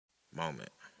moment.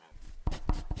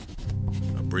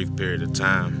 A brief period of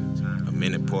time, a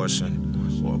minute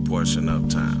portion, or a portion of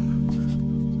time.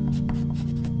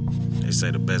 They say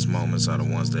the best moments are the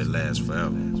ones that last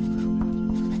forever.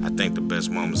 I think the best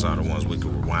moments are the ones we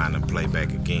can rewind and play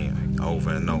back again,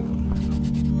 over and over.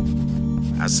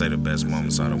 I say the best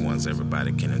moments are the ones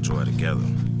everybody can enjoy together.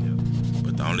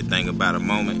 But the only thing about a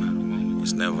moment,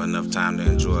 it's never enough time to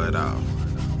enjoy it all.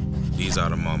 These are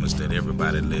the moments that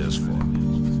everybody lives for.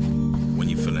 When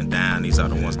you're feeling down, these are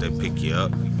the ones that pick you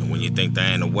up. And when you think there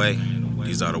ain't a way,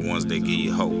 these are the ones that give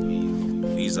you hope.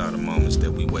 These are the moments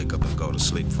that we wake up and go to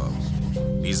sleep for.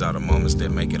 These are the moments that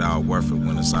make it all worth it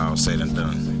when it's all said and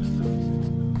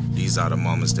done. These are the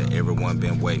moments that everyone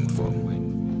been waiting for.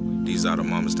 These are the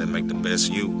moments that make the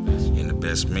best you and the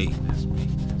best me.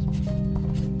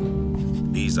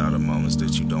 These are the moments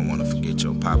that you don't want to forget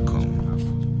your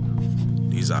popcorn.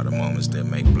 These are the moments that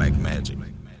make black magic.